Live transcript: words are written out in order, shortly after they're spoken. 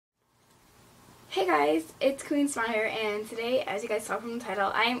Hey guys, it's Queen Smile here, and today, as you guys saw from the title,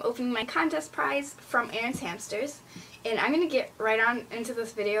 I am opening my contest prize from Erin's Hamsters, and I'm going to get right on into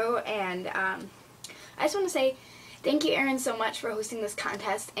this video, and I just want to say thank you, Erin, so much for hosting this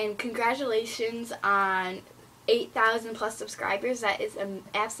contest, and congratulations on 8,000 plus subscribers. That is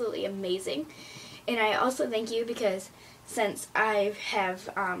absolutely amazing, and I also thank you because since I have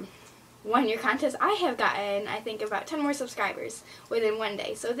won your contest, I have gotten, I think, about 10 more subscribers within one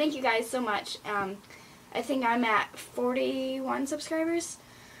day. So thank you guys so much. I think I'm at 41 subscribers.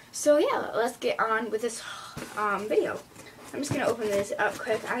 So yeah, let's get on with this video. I'm just going to open this up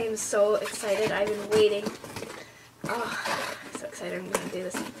quick. I am so excited. I've been waiting. Oh, I'm so excited. I'm going to do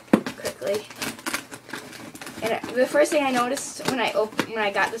this quickly. And the first thing I noticed when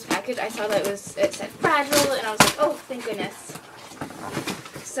I got this package, I saw that it said fragile, and I was like, oh, thank goodness.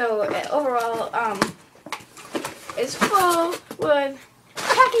 So overall, it's full with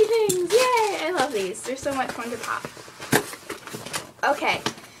tacky things. Yay! I love these. They're so much fun to pop. Okay,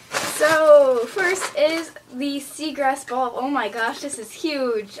 so first is the seagrass bulb. Oh my gosh, this is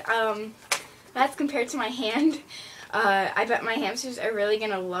huge. That's compared to my hand. I bet my hamsters are really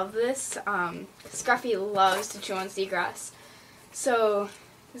gonna love this. Scruffy loves to chew on seagrass. So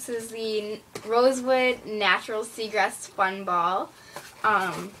this is the Rosewood Natural Seagrass Fun Ball.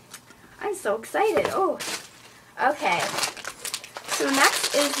 I'm so excited. Oh, okay. So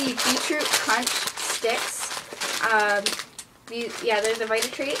next is the Beetroot Crunch Sticks. They're the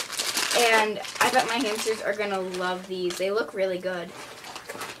Vita Treat, and I bet my hamsters are gonna love these. They look really good.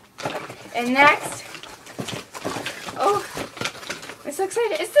 And next, oh, I'm so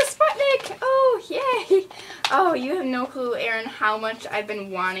excited. It's the Sputnik. Oh, yay! Oh, you have no clue, Erin, how much I've been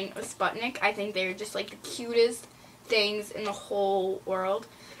wanting a Sputnik. I think they're just like the cutest things in the whole world.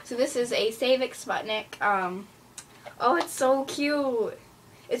 So this is a Savic Sputnik. Oh, it's so cute.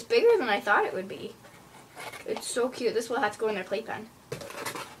 It's bigger than I thought it would be. It's so cute. This will have to go in their playpen.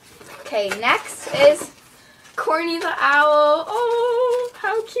 Okay, next is Corny the Owl. Oh,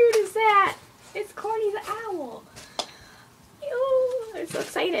 how cute is that? It's Corny the Owl. Oh, I'm so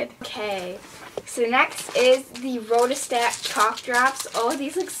excited. Okay, so next is the Rotostat Chalk Drops. Oh,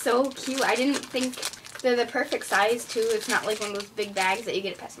 these look so cute. I didn't think they're the perfect size, too. It's not like one of those big bags that you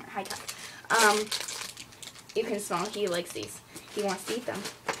get at PetSmart. Hi, Tuck. You can smell he likes these. He wants to eat them.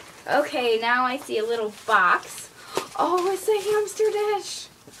 Okay, now I see a little box. Oh, it's a hamster dish.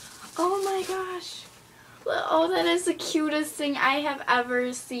 Oh, my gosh. Oh, that is the cutest thing I have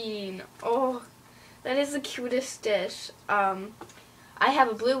ever seen. Oh, that is the cutest dish. I have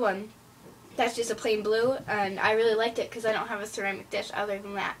a blue one. That's just a plain blue, and I really liked it because I don't have a ceramic dish other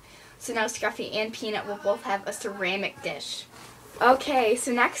than that. So now Scruffy and Peanut will both have a ceramic dish. Okay,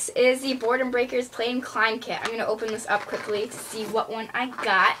 so next is the Boredom Breakers Play and Climb Kit. I'm going to open this up quickly to see what one I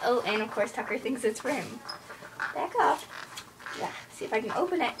got. Oh, and of course Tucker thinks it's for him. Back up. Yeah, see if I can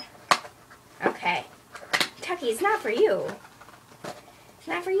open it. Okay. Tucky, it's not for you. It's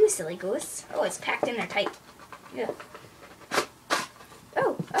not for you, silly goose. Oh, it's packed in there tight. Yeah.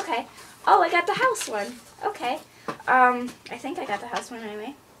 Oh, okay. Oh, I got the house one. Okay. I think I got the house one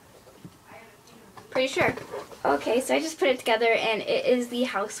anyway. Pretty sure. Okay, so I just put it together, and it is the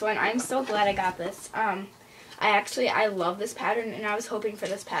house one. I'm so glad I got this. I love this pattern, and I was hoping for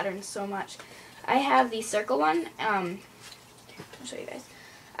this pattern so much. I have the circle one. I'll show you guys.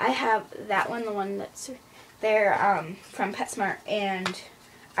 I have that one, the one that's there from PetSmart, and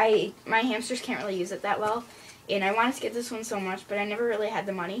my hamsters can't really use it that well, and I wanted to get this one so much, but I never really had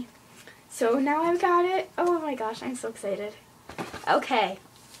the money. So now I've got it. Oh my gosh, I'm so excited. Okay.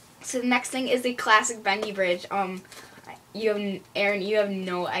 So the next thing is the classic bendy bridge. Erin, you have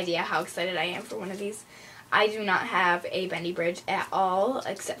no idea how excited I am for one of these. I do not have a bendy bridge at all,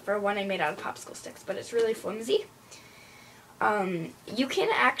 except for one I made out of popsicle sticks, but it's really flimsy. I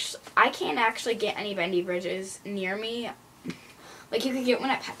can't actually get any bendy bridges near me. Like, you could get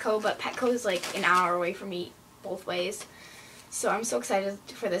one at Petco, but Petco is like an hour away from me both ways. So I'm so excited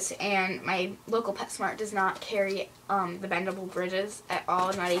for this, and my local PetSmart does not carry the bendable bridges at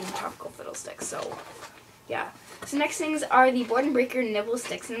all, not even tropical fiddlesticks. So yeah. So next things are the Boredom Breaker Nibble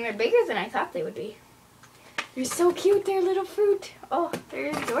Sticks, and they're bigger than I thought they would be. They're so cute. They're little fruit. Oh, they're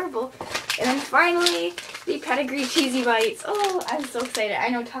adorable. And then finally, the Pedigree Cheesy Bites. Oh, I'm so excited. I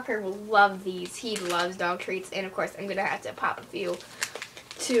know Tucker will love these. He loves dog treats, and of course I'm gonna have to pop a few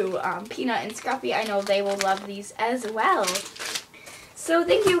to Peanut and Scruffy. I know they will love these as well. So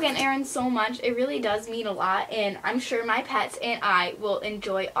thank you again, Erin, so much. It really does mean a lot, and I'm sure my pets and I will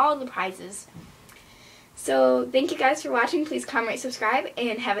enjoy all the prizes. So thank you guys for watching. Please comment, rate, subscribe,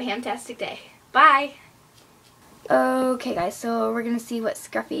 and have a hamtastic day. Bye! Okay guys, so we're gonna see what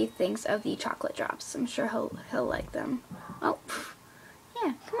Scruffy thinks of the chocolate drops. I'm sure he'll like them. Oh,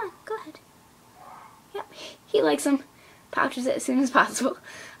 yeah, come on, go ahead. Yep, he likes them. Pouches it as soon as possible.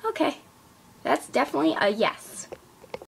 Okay, that's definitely a yes.